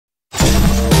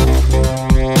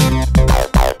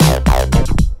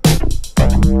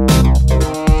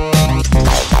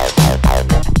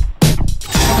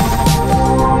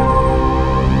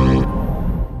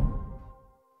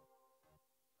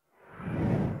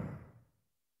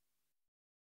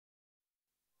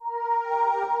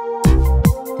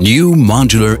New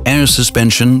modular air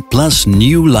suspension plus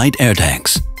new light air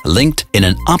tanks, linked in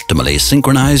an optimally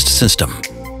synchronized system.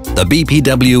 The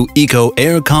BPW ECO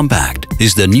Air COMPACT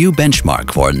is the new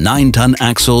benchmark for 9-ton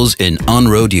axles in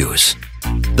on-road use.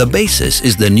 The basis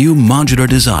is the new modular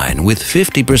design with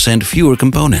 50% fewer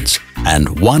components and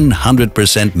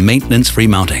 100% maintenance-free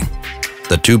mounting.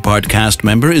 The two-part cast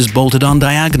member is bolted on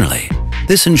diagonally.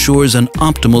 This ensures an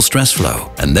optimal stress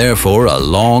flow and therefore a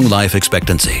long life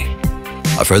expectancy.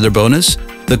 A further bonus,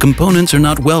 the components are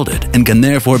not welded and can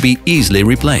therefore be easily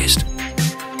replaced.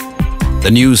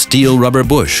 The new steel rubber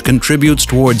bush contributes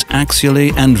towards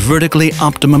axially and vertically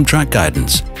optimum track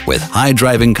guidance with high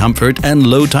driving comfort and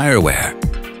low tire wear.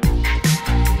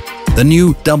 The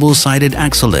new double-sided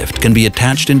axle lift can be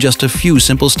attached in just a few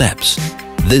simple steps.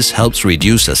 This helps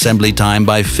reduce assembly time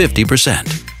by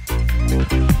 50%.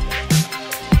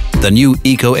 The new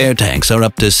ECO air tanks are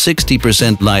up to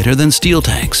 60% lighter than steel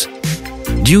tanks.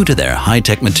 Due to their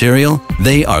high-tech material,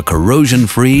 they are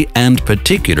corrosion-free and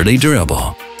particularly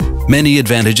durable. Many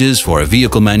advantages for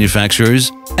vehicle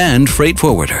manufacturers and freight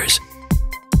forwarders.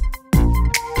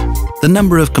 The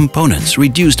number of components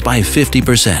reduced by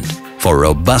 50% for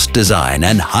robust design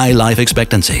and high life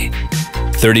expectancy.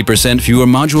 30% fewer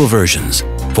module versions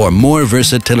for more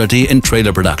versatility in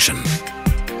trailer production.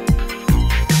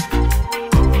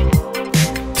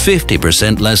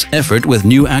 50% less effort with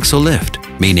new axle lift,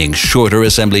 meaning shorter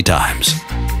assembly times.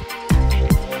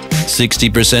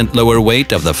 60% lower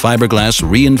weight of the fiberglass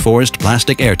reinforced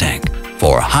plastic air tank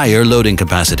for higher loading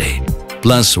capacity,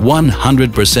 plus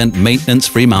 100%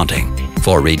 maintenance-free mounting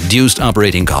for reduced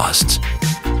operating costs.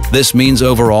 This means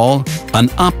overall, an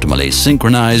optimally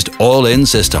synchronized all-in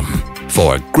system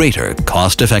for greater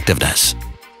cost effectiveness.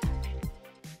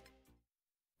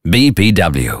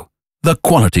 BPW, the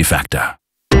quality factor.